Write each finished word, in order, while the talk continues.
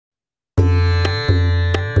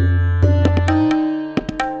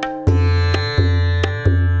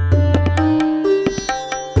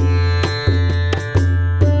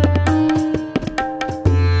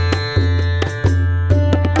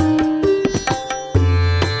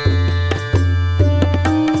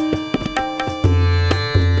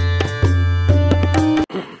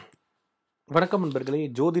வணக்கம் அன்பர்களே,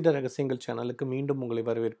 ஜோதிட ரகசியங்கள் சேனலுக்கு மீண்டும் உங்களை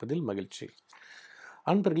வரவேற்பதில் மகிழ்ச்சி.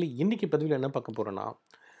 அன்பர்களே, இன்னைக்கு பதிவில் என்ன பார்க்க போறோம்னா,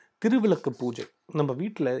 திருவிளக்கு பூஜை. நம்ம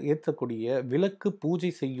வீட்டில் ஏற்றக்கூடிய விளக்கு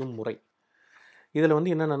பூஜை செய்யும் முறை. இதில்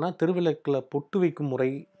என்னென்னா, திருவிளக்கில் பொட்டு வைக்கும் முறை,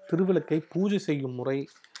 திருவிளக்கை பூஜை செய்யும் முறை,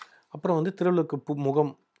 அப்புறம் திருவிளக்கு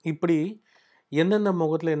முகம், இப்படி எந்தெந்த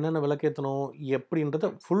முகத்தில் என்னென்ன விளக்கேற்றணும்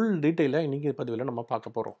எப்படின்றத ஃபுல் டீட்டெயிலாக இன்றைக்கி பதிவில் நம்ம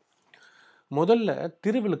பார்க்க போகிறோம். முதல்ல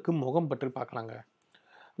திருவிளக்கு முகம் பற்றி பார்க்கலாங்க.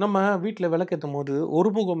 நம்ம வீட்டில் விளக்கேற்றும் போது ஒரு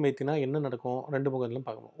முகம் ஏற்றினா என்ன நடக்கும்? 2 முகத்திலும்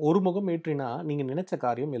பார்க்கணும். ஒரு முகம் ஏற்றினா நீங்கள் நினைச்ச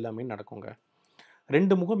காரியம் எல்லாமே நடக்குங்க.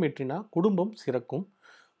 2 முகம் ஏற்றினா குடும்பம் சிறக்கும்.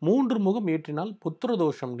 3 முகம் ஏற்றினால் புத்திர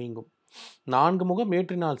தோஷம் நீங்கும். 4 முகம்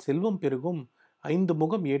ஏற்றினால் செல்வம் பெருகும். 5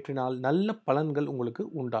 முகம் ஏற்றினால் நல்ல பலன்கள் உங்களுக்கு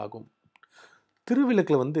உண்டாகும்.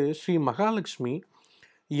 திருவிளக்கில் ஸ்ரீ மகாலட்சுமி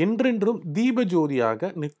என்றென்றும்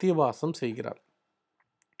தீபஜோதியாக நித்தியவாசம் செய்கிறார்.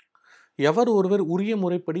 எவர் ஒருவர் உரிய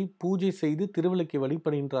முறைப்படி பூஜை செய்து திருவிளக்கை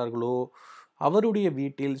வழிபடுகின்றார்களோ அவருடைய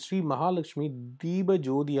வீட்டில் ஸ்ரீ மகாலட்சுமி தீப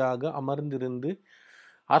ஜோதியாக அமர்ந்திருந்து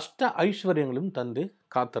அஷ்ட ஐஸ்வர்யங்களும் தந்து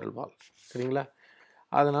காத்தருள்வாள். சரிங்களா?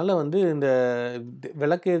 அதனால் இந்த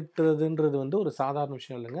விளக்கேற்றுறதுன்றது ஒரு சாதாரண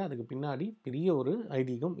விஷயம் இல்லைங்க. அதுக்கு பின்னாடி பெரிய ஒரு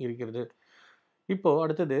ஐதீகம் இருக்கிறது. இப்போது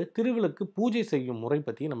அடுத்தது திருவிளக்கு பூஜை செய்யும் முறை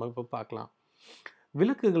பற்றி நம்ம இப்போ பார்க்கலாம்.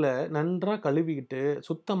 விளக்குகளை நன்றாக கழுவிக்கிட்டு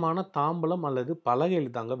சுத்தமான தாம்பலம் அல்லது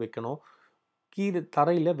பலகையில் தாங்க வைக்கணும்.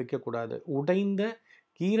 தரையில் வைக்கக்கூடாது. உடைந்த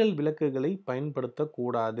கீறல் விளக்குகளை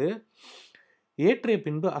பயன்படுத்தக்கூடாது. ஏற்றிய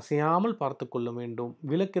பின்பு அசையாமல் பார்த்து கொள்ள வேண்டும்.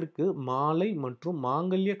 விளக்கிற்கு மாலை மற்றும்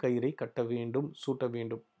மாங்கல்ய கயிறை கட்ட வேண்டும், சூட்ட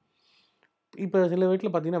வேண்டும். இப்போ சில வீட்டில்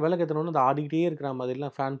பார்த்தீங்கன்னா விளக்கு ஏற்றணும்னு அது ஆடிக்கிட்டே இருக்கிற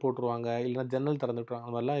மாதிரிலாம் ஃபேன் போட்டுருவாங்க, இல்லைன்னா ஜன்னல் திறந்துட்டுருவாங்க.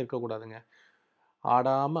 அந்த மாதிரிலாம் இருக்கக்கூடாதுங்க.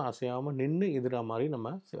 ஆடாமல் அசையாமல் நின்று எதிராக மாதிரி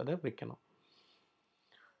நம்ம அதை வைக்கணும்.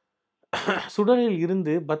 சுடரில்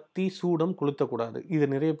இருந்து பத்தி சூடம் கொளுத்தக்கூடாது. இது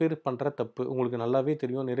நிறைய பேர் பண்ணுற தப்பு. உங்களுக்கு நல்லாவே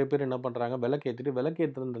தெரியும். நிறைய பேர் என்ன பண்ணுறாங்க, விளக்கேற்றிட்டு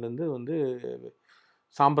விளக்கேற்றுறதுலேருந்து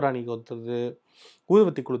சாம்பிராணி கொளுத்துறது,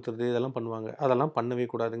 ஊதுபத்தி கொளுத்துறது, இதெல்லாம் பண்ணுவாங்க. அதெல்லாம் பண்ணவே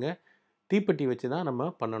கூடாதுங்க. தீப்பெட்டி வச்சு தான் நம்ம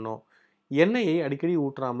பண்ணணும். எண்ணெயை அடிக்கடி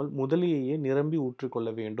ஊற்றாமல் முதலிலேயே நிரம்பி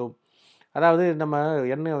ஊற்றிக்கொள்ள வேண்டும். அதாவது நம்ம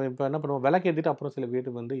எண்ணெய் இப்போ என்ன பண்ணுவோம், விளக்கேற்றிட்டு அப்புறம் சில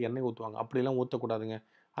பேர் எண்ணெய் ஊற்றுவாங்க. அப்படிலாம் ஊற்றக்கூடாதுங்க.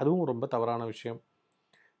 அதுவும் ரொம்ப தவறான விஷயம்.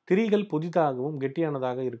 திரிகள் புதிதாகவும்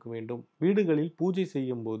கெட்டியானதாக இருக்க வேண்டும். வீடுகளில் பூஜை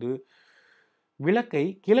செய்யும் போது விளக்கை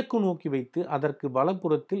கிழக்கு நோக்கி வைத்து அதற்கு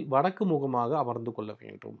வலப்புறத்தில் வடக்கு முகமாக அமர்ந்து கொள்ள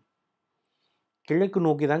வேண்டும். கிழக்கு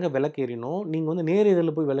நோக்கி தாங்க விளக்கேறினோம். நீங்கள் நேர்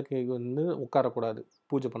எதிரில் போய் விளக்கு உட்காரக்கூடாது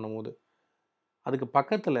பூஜை பண்ணும்போது. அதுக்கு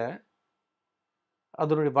பக்கத்தில்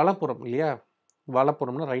அதனுடைய வலப்புறம் இல்லையா,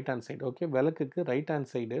 வலப்புறம்னா ரைட் ஹேண்ட் சைடு. ஓகே, விளக்குக்கு ரைட்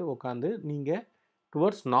ஹேண்ட் சைடு உட்காந்து நீங்கள்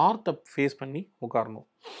டுவர்ட்ஸ் நார்த்தை ஃபேஸ் பண்ணி உட்காரணும்.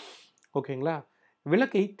 ஓகேங்களா?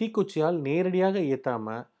 விளக்கை தீக்குச்சியால் நேரடியாக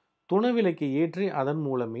ஏற்றாமல் துணவிளக்கை ஏற்றி அதன்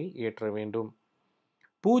மூலமே ஏற்ற வேண்டும்.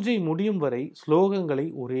 பூஜை முடியும் வரை ஸ்லோகங்களை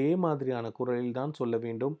ஒரே மாதிரியான குரலில் தான் சொல்ல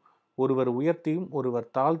வேண்டும். ஒருவர் உயர்த்தியும் ஒருவர்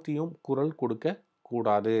தாழ்த்தியும் குரல் கொடுக்க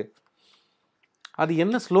கூடாது. அது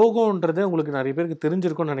என்ன ஸ்லோகன்றதை உங்களுக்கு நிறைய பேருக்கு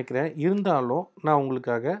தெரிஞ்சிருக்கும்னு நினைக்கிறேன். இருந்தாலும் நான்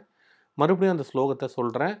உங்களுக்காக மறுபடியும் அந்த ஸ்லோகத்தை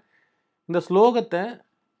சொல்கிறேன். இந்த ஸ்லோகத்தை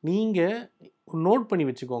நீங்கள் நோட் பண்ணி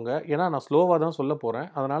வச்சுக்கோங்க. ஏன்னா நான் ஸ்லோவாக தான் சொல்ல போகிறேன்.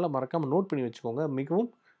 அதனால் மறக்காமல் நோட் பண்ணி வச்சுக்கோங்க. மிகவும்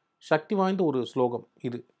சக்தி வாய்ந்த ஒரு ஸ்லோகம்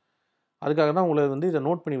இது. அதுக்காக தான் உங்களை இதை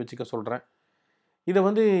நோட் பண்ணி வச்சுக்க சொல்கிறேன்.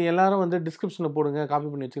 இதை எல்லாரும் டிஸ்கிரிப்ஷனில் போடுங்க, காப்பி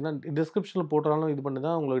பண்ணி வச்சுங்கன்னா டிஸ்கிரிப்ஷனில் போட்டாலும் இது பண்ணி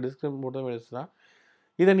தான் உங்களுக்கு டிஸ்கிரிப்ஷன் போட்டு வச்சு தான்.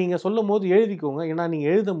 இதை நீங்கள் சொல்லும் போது எழுதிக்கோங்க. ஏன்னா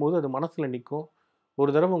நீங்கள் எழுதும் போது அது மனசில் நிற்கும்.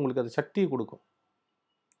 ஒரு தடவை உங்களுக்கு அது சக்தியை கொடுக்கும்.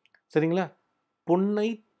 சரிங்களா? பொன்னை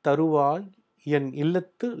தருவாய் என்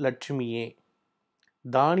இல்லத்து லட்சுமியே,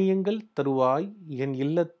 தானியங்கள் தருவாய் என்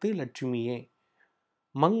இல்லத்து லட்சுமியே,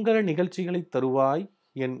 மங்கள நிகழ்ச்சிகளை தருவாய்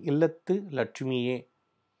என் இல்லத்து லட்சுமியே,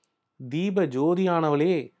 தீப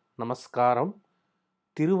ஜோதியானவளே நமஸ்காரம்,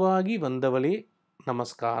 திருவாகி வந்தவளே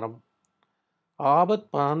நமஸ்காரம், ஆபத்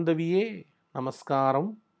பாந்தவியே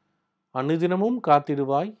நமஸ்காரம், அனுதினமும்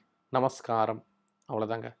காத்திடுவாய் நமஸ்காரம்.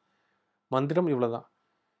 அவ்வளோதாங்க. மந்திரம் இவ்வளோதான்.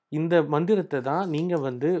 இந்த மந்திரத்தை தான் நீங்கள்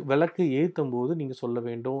விளக்கு ஏற்றும் போது நீங்கள் சொல்ல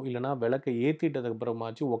வேண்டும். இல்லைனா விளக்கை ஏற்றிட்டதுக்கு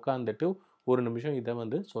அப்புறமாச்சு உக்காந்துட்டு ஒரு நிமிஷம்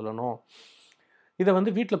இதை சொல்லணும்.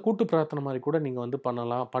 இதை வீட்டில் கூட்டு பிரார்த்தனை மாதிரி கூட நீங்கள்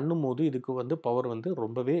பண்ணலாம். பண்ணும்போது இதுக்கு பவர்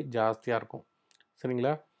ரொம்பவே ஜாஸ்தியாக இருக்கும்.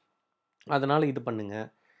 சரிங்களா? அதனால் இது பண்ணுங்கள்.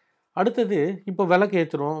 அடுத்தது இப்போ விளக்கு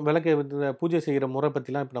ஏற்றுறோம். விளக்கு பூஜை செய்கிற முறை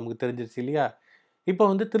பற்றிலாம் இப்போ நமக்கு தெரிஞ்சிருச்சு இல்லையா?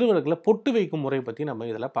 இப்போ திருவிளக்கில் பொட்டு வைக்கும் முறை பற்றி நம்ம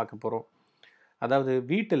இதில் பார்க்க போகிறோம். அதாவது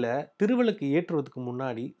வீட்டில் திருவிளக்கு ஏற்றுவதற்கு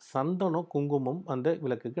முன்னாடி சந்தனம் குங்குமம் அந்த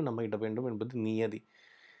விளக்குக்கு நம்ம இட வேண்டும் என்பது நியதி.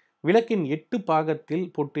 விளக்கின் 8 பாகத்தில்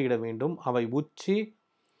பொட்டு இட வேண்டும். அவை உச்சி,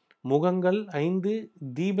 முகங்கள் 5,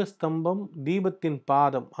 தீபஸ்தம்பம், தீபத்தின்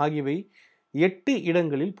பாதம் ஆகியவை 8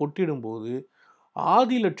 இடங்களில் பொட்டிடும்போது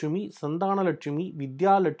ஆதிலட்சுமி, சந்தானலட்சுமி,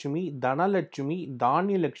 வித்யாலட்சுமி, தனலட்சுமி,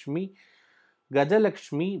 தானியலட்சுமி,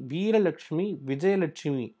 கஜலட்சுமி, வீரலட்சுமி,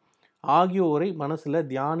 விஜயலட்சுமி ஆகியோரை மனசுல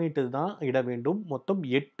தியானிட்டு தான் இட வேண்டும். மொத்தம்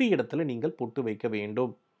 8 இடத்துல நீங்கள் பொட்டு வைக்க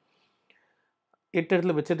வேண்டும். 8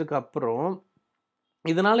 இடத்துல வச்சதுக்கு அப்புறம்,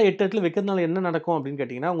 இதனால 8 இடத்துல வைக்கிறதுனால என்ன நடக்கும் அப்படின்னு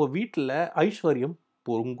கேட்டீங்கன்னா, உங்க வீட்ல ஐஸ்வர்யம்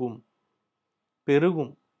பொங்கும்,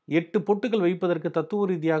 பெருகும். 8 பொட்டுகள் வைப்பதற்கு தத்துவ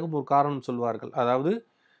ரீதியாகவும் ஒரு காரணம் சொல்வார்கள். அதாவது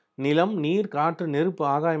நிலம், நீர், காற்று, நெருப்பு,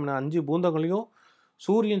 ஆகாயம் என 5 பூதங்களையும்,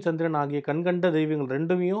 சூரியன், சந்திரன் ஆகிய கண்கண்ட தெய்வங்கள்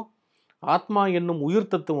 2மையும், ஆத்மா என்னும்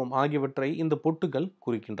உயிர் தத்துவம் ஆகியவற்றை இந்த பொட்டுகள்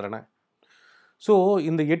குறிக்கின்றன. ஸோ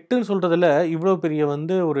இந்த 8ன்னு சொல்றதுல இவ்வளோ பெரிய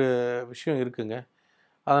வந்து ஒரு விஷயம் இருக்குங்க.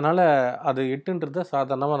 அதனால அது 8ன்றத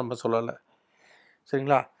சாதாரணமா நம்ம சொல்லல.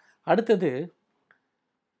 சரிங்களா? அடுத்தது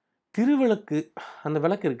திருவிளக்கு. அந்த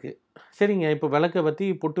விளக்கு இருக்கு. சரிங்க. இப்போ விளக்க பத்தி,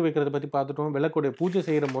 பொட்டு வைக்கிறத பத்தி பார்த்துட்டோம். விளக்குடைய பூஜை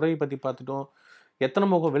செய்ற முறைய பத்தி பார்த்துட்டோம். எத்தன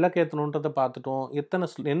முகம் விளக்கு ஏத்தணுன்றத பார்த்துட்டோம்.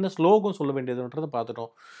 என்ன ஸ்லோகம் சொல்ல வேண்டியதுன்றத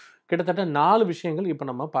பார்த்துட்டோம். கிட்டத்தட்ட 4 விஷயங்கள் இப்ப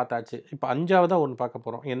நம்ம பார்த்தாச்சு. இப்ப 5வதா ஒண்ணு பார்க்க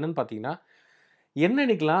போறோம். என்னன்னு பார்த்தீங்கன்னா,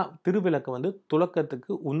 என்னன்னைக்கெல்லாம் திருவிளக்க வந்து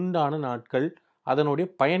துலக்கத்துக்கு உண்டான நாட்கள், அதனுடைய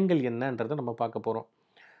பயன்கள் என்னன்றத நம்ம பார்க்க போறோம்.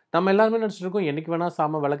 நம்ம எல்லாருமே நினச்சிட்டு இருக்கோம், என்னைக்கு வேணா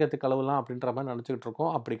சாம விளக்கேத்தி கழுவலாம் அப்படின்ற மாரி நினச்சுக்கிட்டு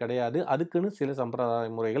இருக்கோம். அப்படி கிடையாது. அதுக்குன்னு சில சம்பிரதாய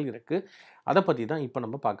முறைகள் இருக்கு. அத பத்தி தான் இப்ப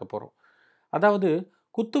நம்ம பார்க்க போறோம். அதாவது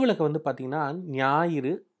குத்து விளக்க வந்து பார்த்தீங்கன்னா,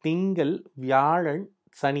 ஞாயிறு, திங்கள், வியாழன்,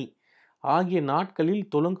 சனி ஆகிய நாட்களில்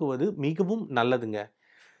துலங்குவது மிகவும் நல்லதுங்க.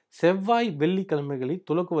 செவ்வாய், வெள்ளிக்கிழமைகளில்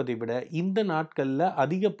துலக்குவதை விட இந்த நாட்கள்ல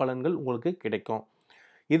அதிக பலன்கள் உங்களுக்கு கிடைக்கும்.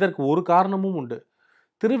 இதற்கு ஒரு காரணமும் உண்டு.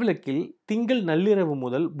 திருவிளக்கில் திங்கள் நள்ளிரவு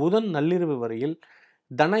முதல் புதன் நள்ளிரவு வரையில்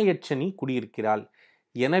தனயட்சணி குடியிருக்கிறாள்.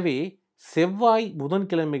 எனவே செவ்வாய்,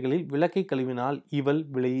 புதன்கிழமைகளில் விளக்கை கழுவினால் இவள்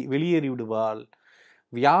வெளியேறிவிடுவாள்.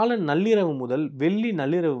 வியாழன் நள்ளிரவு முதல் வெள்ளி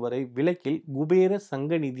நள்ளிரவு வரை விளக்கில் குபேர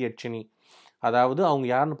சங்கநிதி யட்சணி, அதாவது அவங்க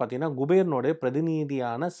யாருன்னு பார்த்தீங்கன்னா, குபேரனுடைய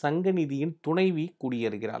பிரதிநிதியான சங்கநிதியின் துணைவி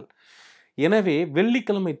குடியேறுகிறாள். எனவே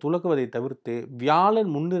வெள்ளிக்கிழமை துலக்குவதை தவிர்த்து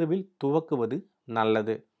வியாழன் முன்னிரவில் துவக்குவது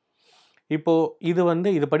நல்லது. இப்போ இது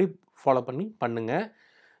வந்து இதுபடி ஃபாலோ பண்ணுங்க.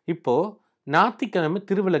 இப்போ ஞாயிற்றுக்கிழமை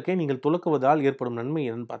திருவிளக்கை நீங்கள் துலக்குவதால் ஏற்படும் நன்மை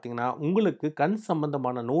என்னன்னு பார்த்தீங்கன்னா, உங்களுக்கு கண்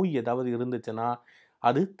சம்பந்தமான நோய் ஏதாவது இருந்துச்சுன்னா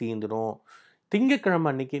அது தீந்துடும். திங்கட்கிழமை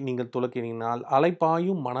அன்னைக்கு நீங்கள் துலக்கினால்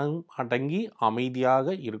அலைப்பாயும் மனம் அடங்கி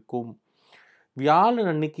அமைதியாக இருக்கும். வியாழன்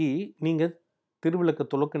அன்னைக்கு நீங்க திருவிளக்க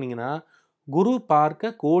துலக்குனீங்கன்னா, குரு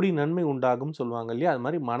பார்க்க கோடி நன்மை உண்டாகும் சொல்லுவாங்க இல்லையா? அது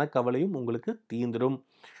மாதிரி மனக்கவலையும் உங்களுக்கு தீந்துடும்.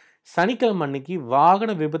 சனிக்கிழமை அன்னைக்கு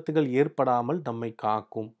வாகன விபத்துகள் ஏற்படாமல் நம்மை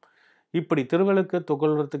காக்கும். இப்படி திருவிளக்கு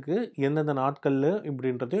துகள்றதுக்கு எந்தெந்த நாட்கள்ல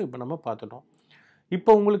இப்படின்றது இப்போ நம்ம பார்த்துட்டோம்.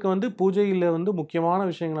 இப்போ உங்களுக்கு வந்து பூஜையில் வந்து முக்கியமான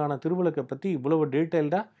விஷயங்களான திருவிளக்கை பற்றி இவ்வளவு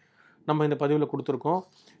டீட்டெயில்டாக நம்ம இந்த பதிவில் கொடுத்துருக்கோம்.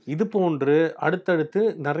 இது போன்று அடுத்தடுத்து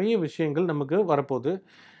நிறைய விஷயங்கள் நமக்கு வரப்போகுது.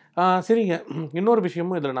 சரிங்க, இன்னொரு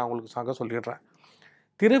விஷயமும் இதில் நான் உங்களுக்கு சொல்லிடுறேன்.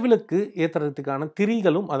 திருவிளக்கு ஏற்றுறதுக்கான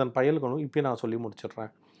திரிகளும் அதன் பயல்களும் இப்போ நான் சொல்லி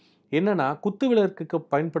முடிச்சிடுறேன். என்னன்னா, குத்து விளக்குக்கு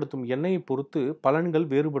பயன்படுத்தும் எண்ணெயை பொறுத்து பலன்கள்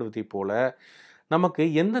வேறுபடுவதைப் போல நமக்கு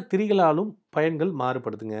எந்த திரிகளாலும் பயன்கள்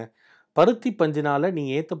மாறுபடுதுங்க. பருத்தி பஞ்சினால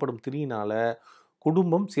நீங்கள் ஏற்றப்படும் திரியினால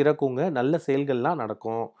குடும்பம் சிறக்குங்க, நல்ல செயல்கள்லாம்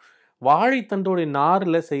நடக்கும். வாழைத்தண்டோடைய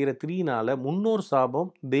நாரில் செய்கிற திரியினால முன்னோர் சாபம்,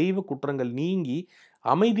 தெய்வ குற்றங்கள் நீங்கி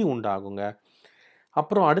அமைதி உண்டாகுங்க.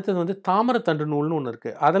 அப்புறம் அடுத்தது வந்து தாமரத்தண்டு நூல்னு ஒன்று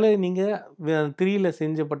இருக்குது. அதில் நீங்கள் திரியில்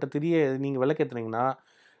செஞ்சப்பட்ட திரியை நீங்கள் விளக்கேற்றுனீங்கன்னா,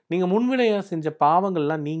 நீங்கள் முன்வினையாக செஞ்ச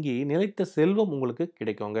பாவங்கள்லாம் நீங்கி நிலைத்த செல்வம் உங்களுக்கு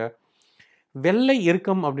கிடைக்குங்க. வெள்ளை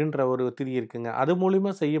எருக்கம் அப்படின்ற ஒரு திரி இருக்குங்க. அது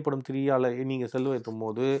மூலிமா செய்யப்படும் திரியால் நீங்கள் செல்வம் ஏற்றும்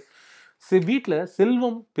போது வீட்டில்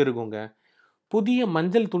செல்வம் பெருகுங்க. புதிய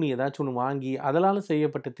மஞ்சள் துணி ஏதாச்சும் ஒன்று வாங்கி அதனால்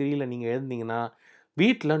செய்யப்பட்ட திரியில் நீங்கள் எழுந்தீங்கன்னா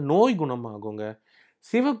வீட்டில் நோய் குணமாகுங்க.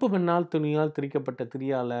 சிவப்பு பெண்ணால் துணியால் திரிக்கப்பட்ட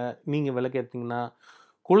திரியால் நீங்கள் விளக்கேற்றிங்கன்னா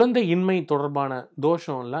குழந்தை இன்மை தொடர்பான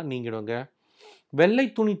தோஷம்லாம் நீங்கிடுங்க. வெள்ளை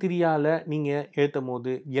துணி திரியால் நீங்கள் ஏற்றும்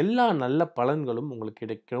போது எல்லா நல்ல பலன்களும் உங்களுக்கு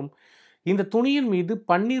கிடைக்கும். இந்த துணியின் மீது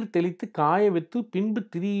பன்னீர் தெளித்து காய வைத்து பின்பு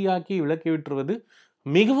திரியாக்கி விளக்கி விட்டுருவது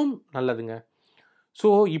மிகவும் நல்லதுங்க. ஸோ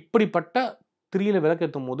இப்படிப்பட்ட திரியில்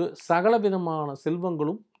விளக்கேற்றும் போது சகல விதமான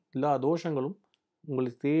செல்வங்களும் எல்லா தோஷங்களும்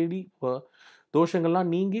உங்களை தேடி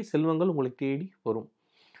தோஷங்கள்லாம் நீங்கி செல்வங்கள் உங்களை தேடி வரும்.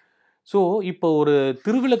 ஸோ இப்போ ஒரு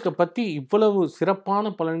திருவிளக்கை பற்றி இவ்வளவு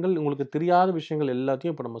சிறப்பான பலன்கள், உங்களுக்கு தெரியாத விஷயங்கள்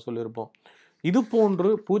எல்லாத்தையும் இப்போ நம்ம சொல்லியிருப்போம். இது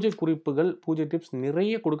போன்று பூஜை குறிப்புகள், பூஜை டிப்ஸ்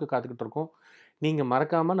நிறைய கொடுக்க காத்துக்கிட்டு இருக்கோம். நீங்கள்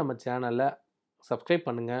மறக்காமல் நம்ம சேனலை சப்ஸ்கிரைப்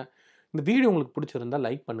பண்ணுங்கள். இந்த வீடியோ உங்களுக்கு பிடிச்சிருந்தா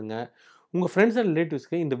லைக் பண்ணுங்கள். உங்கள் ஃப்ரெண்ட்ஸ் அண்ட்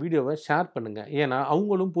ரிலேட்டிவ்ஸ்க்கு இந்த வீடியோவை ஷேர் பண்ணுங்கள். ஏன்னா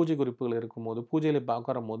அவங்களும் பூஜை குறிப்புகள் இருக்கும்போது, பூஜையில்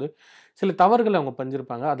பார்க்குற போது சில தவறுகளை அவங்க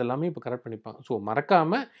பண்ணியிருப்பாங்க. அதெல்லாமே இப்போ கரெக்ட் பண்ணிப்பாங்க. ஸோ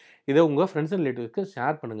மறக்காமல் இதை உங்கள் ஃப்ரெண்ட்ஸ் அண்ட் ரிலேட்டிவ்ஸ்க்கு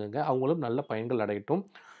ஷேர் பண்ணுங்க. அவங்களும் நல்ல பயன்கள் அடையட்டும்.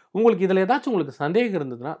 உங்களுக்கு இதில் ஏதாச்சும் உங்களுக்கு சந்தேகம்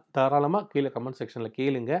இருந்ததுன்னா தாராளமாக கீழே கமெண்ட் செக்ஷனில்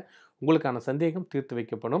கேளுங்க. உங்களுக்கான சந்தேகம் தீர்த்து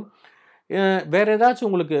வைக்கப்படும். வேற ஏதாச்சும்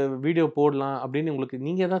உங்களுக்கு வீடியோ போடலாம் அப்படின்னு உங்களுக்கு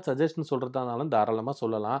நீங்க ஏதாவது சஜஷன் சொல்றதானாலும் தாராளமா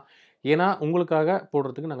சொல்லலாம். ஏன்னா, உங்களுக்காக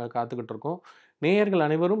போடுறதுக்கு நாங்க காத்துக்கிட்டு இருக்கோம். நேயர்கள்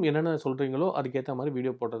அனைவரும் என்னென்ன சொல்றீங்களோ, அதுக்கேத்த மாரி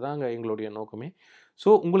வீடியோ போடுறது தாங்க எங்களுடைய நோக்கமே. ஸோ,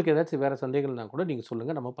 உங்களுக்கு ஏதாச்சும் வேற சந்தேகங்கள்னா கூட நீங்க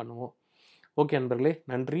சொல்லுங்க. நம்ம பண்ணுவோம். ஓகே நண்பர்களே.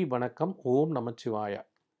 நன்றி, வணக்கம். ஓம் நமச்சிவாய!